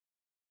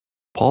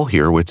Paul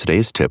here with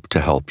today's tip to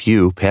help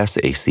you pass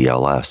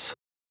ACLS.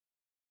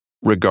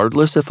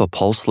 Regardless if a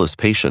pulseless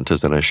patient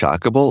is in a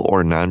shockable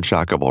or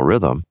non-shockable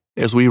rhythm,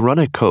 as we run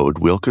a code,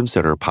 we'll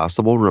consider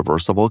possible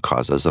reversible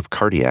causes of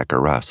cardiac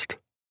arrest.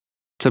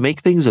 To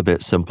make things a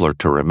bit simpler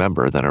to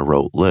remember than a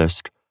rote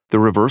list, the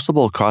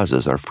reversible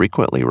causes are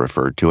frequently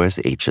referred to as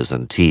H's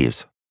and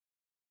T's.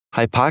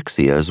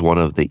 Hypoxia is one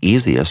of the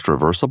easiest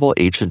reversible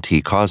H and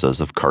T causes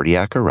of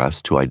cardiac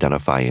arrest to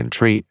identify and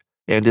treat,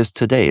 and is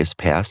today's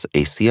Pass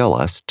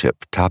ACLS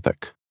tip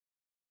topic.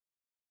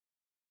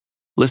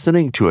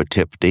 Listening to a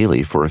tip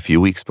daily for a few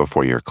weeks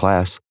before your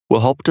class will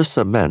help to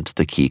cement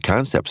the key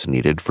concepts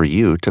needed for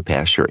you to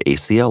pass your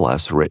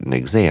ACLS written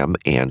exam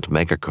and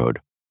megacode.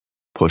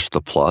 Push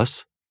the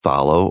plus,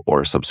 follow,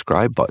 or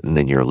subscribe button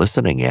in your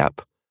listening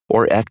app,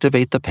 or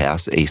activate the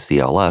Pass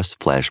ACLS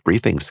flash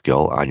briefing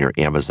skill on your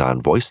Amazon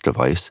Voice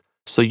device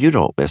so you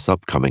don't miss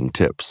upcoming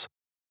tips.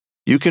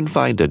 You can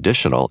find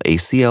additional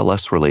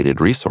ACLS-related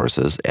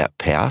resources at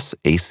passacls.com.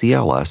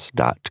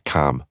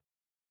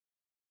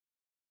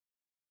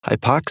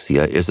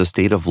 Hypoxia is a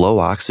state of low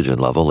oxygen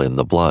level in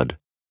the blood.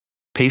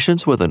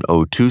 Patients with an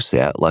O2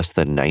 sat less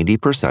than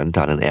 90%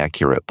 on an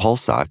accurate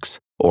pulse ox,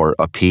 or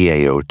a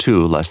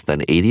PaO2 less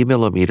than 80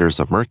 millimeters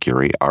of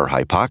mercury, are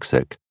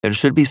hypoxic and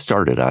should be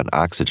started on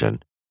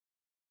oxygen.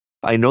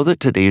 I know that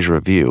today's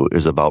review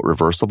is about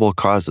reversible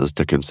causes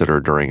to consider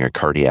during a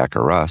cardiac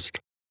arrest,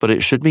 but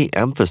it should be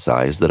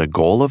emphasized that a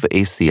goal of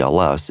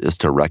ACLS is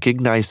to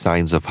recognize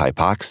signs of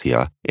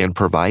hypoxia and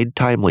provide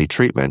timely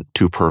treatment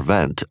to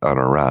prevent an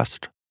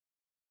arrest.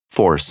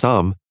 For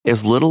some,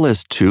 as little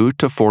as 2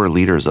 to 4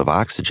 liters of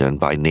oxygen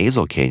by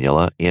nasal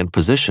cannula and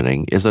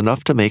positioning is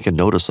enough to make a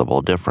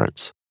noticeable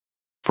difference.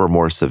 For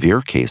more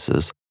severe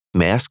cases,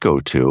 mask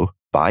O2,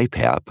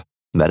 BiPAP,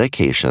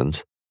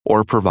 medications,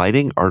 or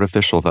providing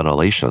artificial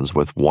ventilations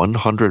with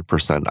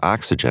 100%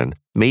 oxygen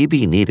may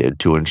be needed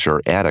to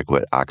ensure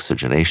adequate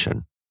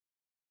oxygenation.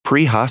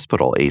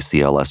 Pre-hospital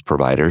ACLS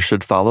providers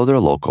should follow their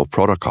local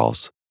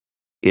protocols.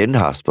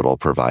 In-hospital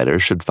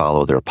providers should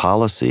follow their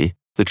policy,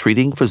 the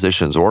treating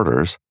physician's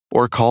orders,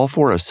 or call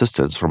for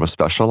assistance from a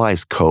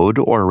specialized code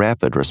or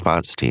rapid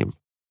response team.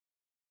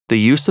 The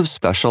use of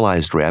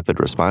specialized rapid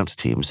response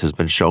teams has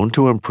been shown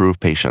to improve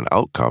patient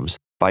outcomes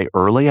by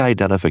early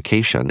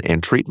identification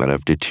and treatment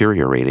of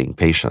deteriorating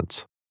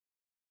patients.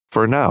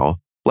 For now,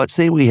 let's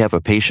say we have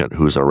a patient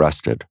who's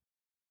arrested.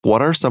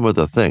 What are some of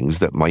the things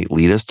that might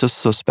lead us to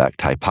suspect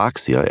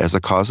hypoxia as a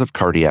cause of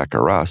cardiac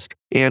arrest,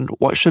 and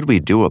what should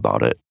we do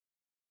about it?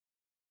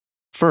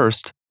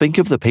 First, think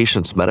of the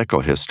patient's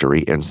medical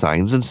history and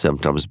signs and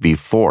symptoms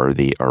before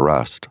the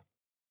arrest.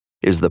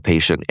 Is the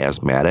patient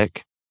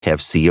asthmatic,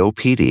 have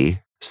COPD,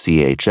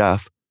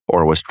 CHF,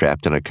 or was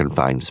trapped in a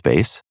confined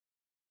space?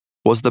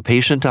 Was the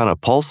patient on a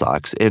pulse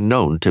ox and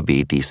known to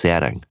be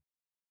desatting?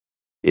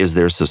 Is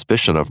there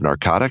suspicion of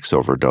narcotics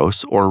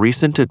overdose or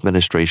recent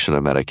administration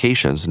of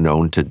medications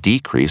known to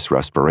decrease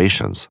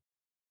respirations?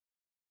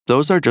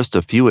 Those are just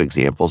a few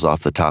examples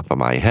off the top of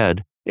my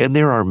head, and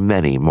there are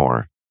many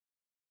more.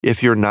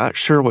 If you're not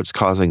sure what's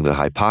causing the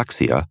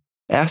hypoxia,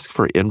 ask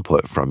for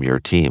input from your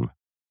team.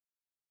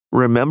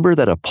 Remember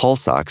that a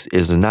pulse ox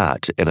is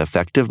not an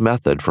effective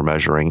method for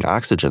measuring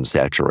oxygen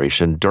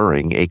saturation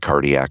during a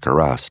cardiac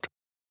arrest.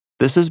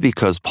 This is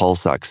because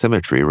pulse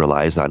oximetry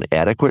relies on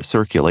adequate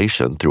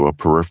circulation through a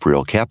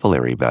peripheral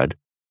capillary bed,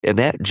 and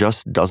that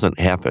just doesn't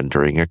happen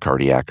during a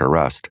cardiac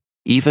arrest,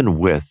 even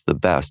with the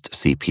best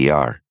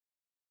CPR.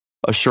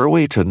 A sure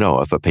way to know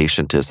if a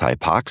patient is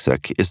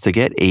hypoxic is to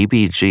get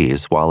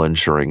ABGs while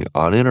ensuring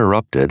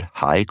uninterrupted,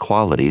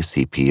 high-quality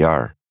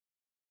CPR.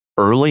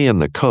 Early in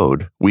the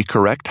code, we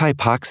correct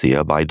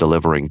hypoxia by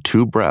delivering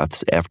 2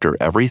 breaths after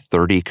every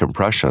 30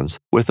 compressions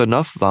with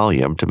enough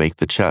volume to make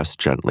the chest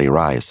gently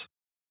rise.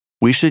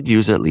 We should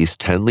use at least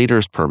 10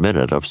 liters per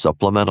minute of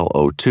supplemental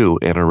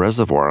O2 in a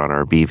reservoir on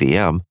our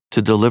BVM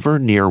to deliver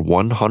near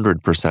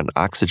 100%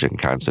 oxygen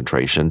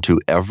concentration to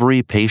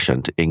every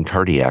patient in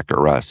cardiac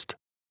arrest.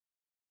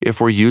 If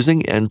we're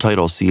using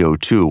end-tidal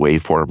CO2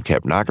 waveform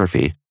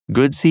capnography,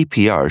 good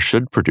CPR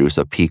should produce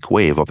a peak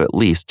wave of at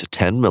least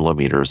 10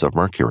 millimeters of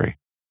mercury.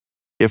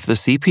 If the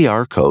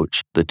CPR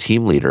coach, the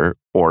team leader,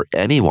 or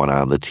anyone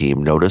on the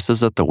team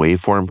notices that the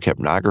waveform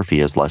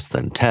capnography is less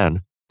than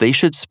 10, they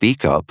should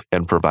speak up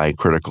and provide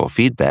critical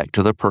feedback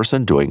to the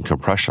person doing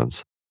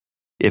compressions.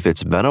 If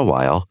it's been a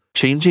while,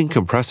 changing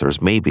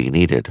compressors may be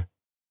needed.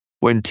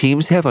 When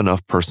teams have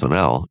enough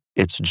personnel,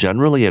 it's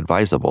generally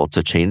advisable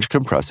to change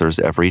compressors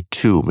every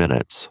 2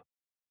 minutes.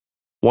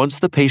 Once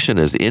the patient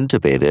is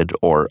intubated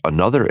or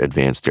another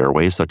advanced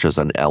airway such as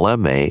an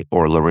LMA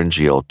or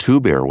laryngeal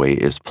tube airway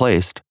is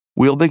placed,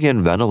 we'll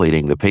begin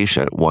ventilating the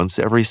patient once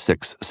every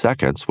 6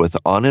 seconds with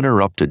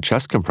uninterrupted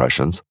chest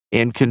compressions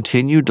and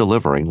continue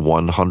delivering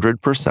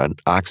 100%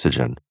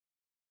 oxygen.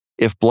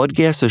 If blood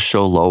gases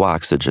show low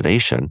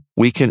oxygenation,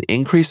 we can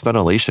increase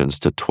ventilations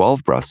to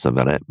 12 breaths a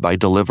minute by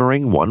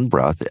delivering 1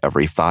 breath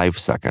every 5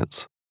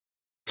 seconds.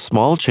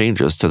 Small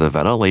changes to the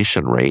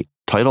ventilation rate,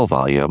 tidal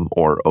volume,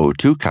 or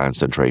O2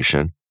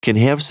 concentration can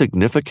have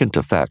significant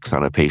effects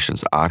on a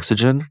patient's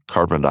oxygen,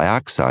 carbon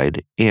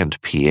dioxide,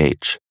 and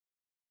pH.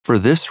 For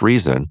this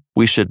reason,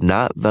 we should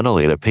not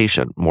ventilate a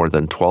patient more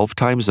than 12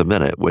 times a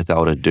minute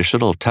without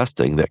additional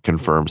testing that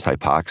confirms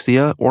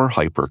hypoxia or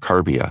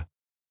hypercarbia.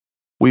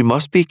 We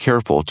must be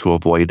careful to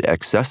avoid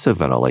excessive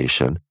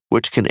ventilation,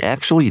 which can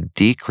actually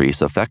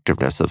decrease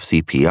effectiveness of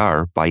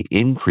CPR by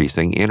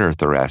increasing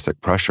interthoracic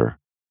pressure.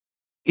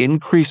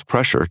 Increased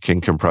pressure can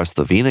compress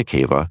the vena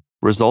cava,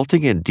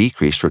 resulting in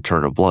decreased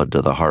return of blood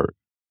to the heart.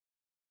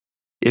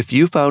 If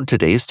you found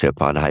today's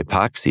tip on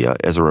hypoxia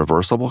as a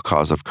reversible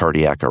cause of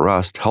cardiac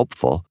arrest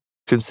helpful,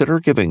 consider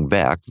giving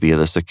back via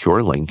the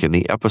secure link in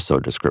the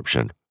episode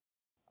description.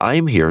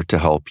 I'm here to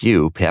help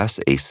you pass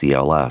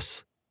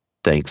ACLS.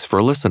 Thanks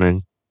for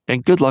listening,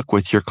 and good luck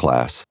with your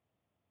class.